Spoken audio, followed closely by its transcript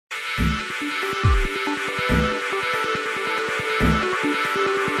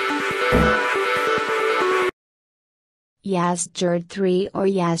Yazdegerd III or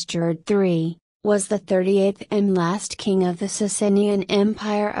Yazdegerd III, was the 38th and last king of the Sasanian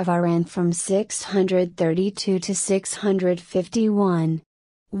Empire of Iran from 632 to 651.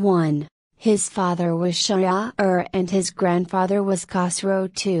 1. His father was Shahriyar and his grandfather was Khosrow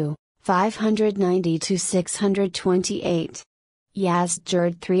II, 590 to 628.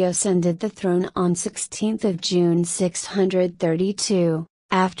 Yazdegerd III ascended the throne on 16 June 632,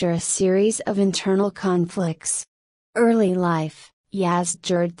 after a series of internal conflicts. Early life: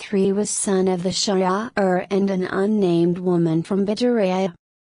 Yazdegerd III was son of the Shahriyar and an unnamed woman from Baduraya.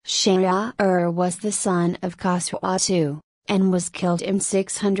 Shahriyar was the son of Khosrau II, and was killed in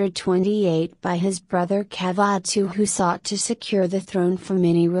 628 by his brother Kavadh II, who sought to secure the throne from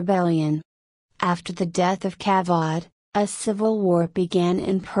any rebellion. After the death of Kavadh, a civil war began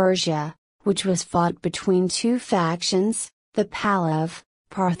in Persia, which was fought between two factions, the Pahlav,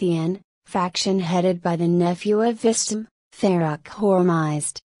 Parthian, faction headed by the nephew of Vistahm, Farrukh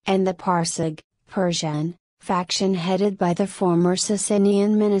Hormizd, and the Parsig, Persian, faction headed by the former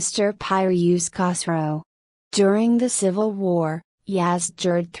Sasanian minister Piruz Khosrow. During the civil war,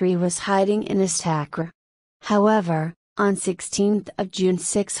 Yazdegerd III was hiding in Izdegerdes. However, on 16 June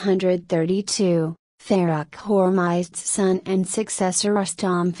 632, Farrukh Hormizd's son and successor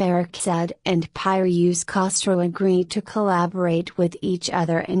Vistahm Farrukh and Piruz Khosrow agreed to collaborate with each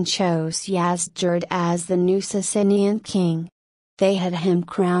other and chose Yazdegerd as the new Sasanian king. They had him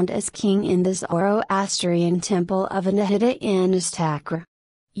crowned as king in the Zoroastrian temple of unnamed in Izdegerdes.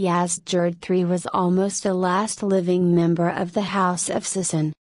 Yazdegerd III was almost the last living member of the House of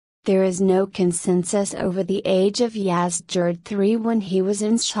Sasan. There is no consensus over the age of Yazdegerd III when he was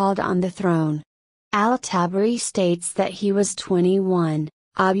installed on the throne. Al-Tabari states that he was 21,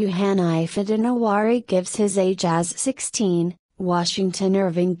 Abu Hanifa an-Nawari gives his age as 16, Washington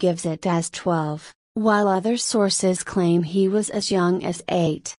Irving gives it as 12, while other sources claim he was as young as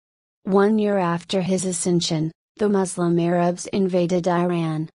 8. 1 year after his ascension, the Muslim Arabs invaded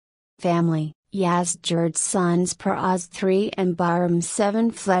Iran. Family: Yazdegerd's sons Piruz III and Bahram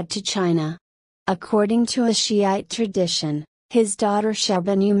VII fled to China. According to a Shiite tradition, his daughter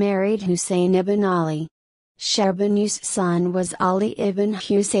Shahrbanu married Hussein ibn Ali. Shahrbano's son was Ali ibn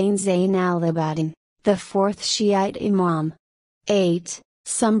Hussein Zain al-Abidin, the fourth Shiite Imam. 8.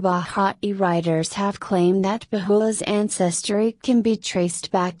 Some Baha'i writers have claimed that Baha'u'llah's ancestry can be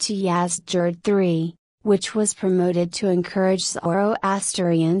traced back to Yazdegerd III, which was promoted to encourage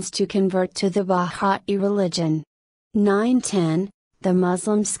Zoroastrians to convert to the Baha'i religion. 9-10. The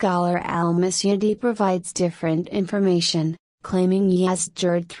Muslim scholar al-Masyudi provides different information, claiming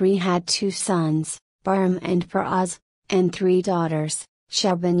Yazdegerd III had 2 sons, Bahram and Piruz, and 3 daughters,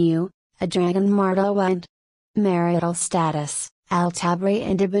 Shahrbanu, a dragon Mardawa and marital status. Al-Tabari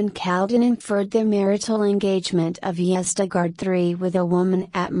and Ibn Khaldun inferred the marital engagement of Yazdegerd III with a woman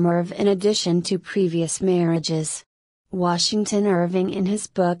at Merv in addition to previous marriages. Washington Irving in his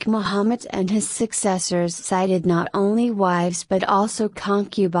book Muhammad and His Successors cited not only wives but also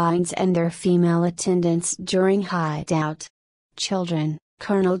concubines and their female attendants during hideout. Children: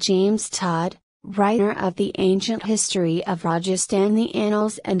 Colonel James Todd, writer of the Ancient History of Rajasthan. The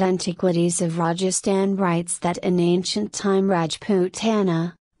Annals and Antiquities of Rajasthan writes that in ancient time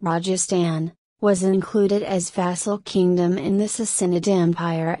Rajputana, Rajasthan, was included as vassal kingdom in the Sassanid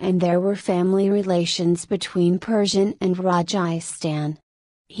Empire and there were family relations between Persian and Rajasthan.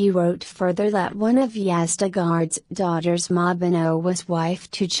 He wrote further that one of Yazdegerd's daughters Mabino was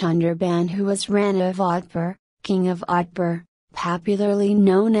wife to Chandraban, who was Rana of Utpur, king of Utpur, popularly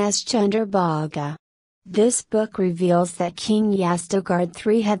known as Chandrabhaga. This book reveals that King Yazdegerd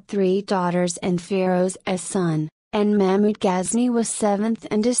III had 3 daughters and Pharaohs as son, and Mahmud Ghazni was 7th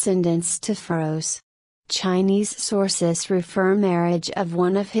and descendants to pharaohs. Chinese sources refer marriage of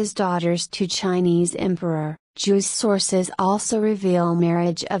one of his daughters to Chinese emperor. Jewish sources also reveal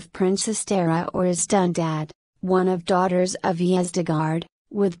marriage of Princess Dara or Yazdegerd, one of daughters of Yazdegerd,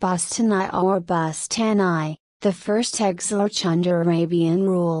 with Bastani or Bastani, the first exiled under Arabian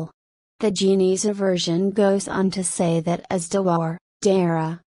rule. The Geniza version goes on to say that Yazdegerd,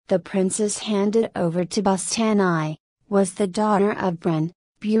 Dara, the princess handed over to Bastani, was the daughter of Bran,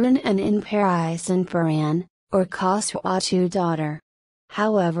 Buran and Paris and Paran, or Khosrau II daughter.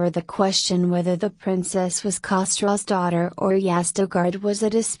 However, the question whether the princess was Khosrau's daughter or Yazdegerd was a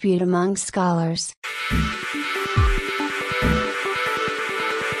dispute among scholars.